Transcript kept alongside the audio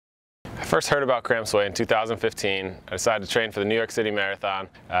I first heard about CrampsAWay in 2015. I decided to train for the New York City Marathon.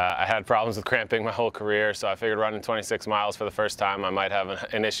 I had problems with cramping my whole career, so I figured running 26 miles for the first time I might have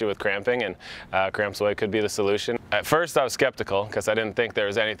an issue with cramping, and CrampsAWay could be the solution. At first I was skeptical because I didn't think there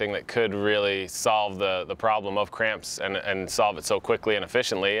was anything that could really solve the problem of cramps and solve it so quickly and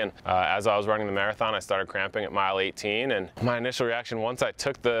efficiently. And as I was running the marathon, I started cramping at mile 18, and my initial reaction once I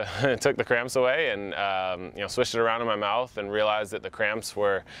took the CrampsAWay and switched it around in my mouth and realized that the cramps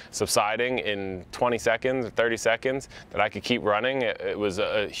were subsiding in 20 seconds or 30 seconds, that I could keep running. It was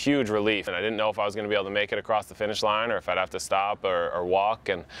a huge relief, and I didn't know if I was going to be able to make it across the finish line or if I'd have to stop or walk.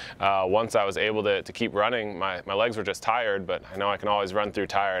 And once I was able to keep running, my legs were just tired, but I know I can always run through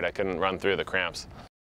tired. I couldn't run through the cramps.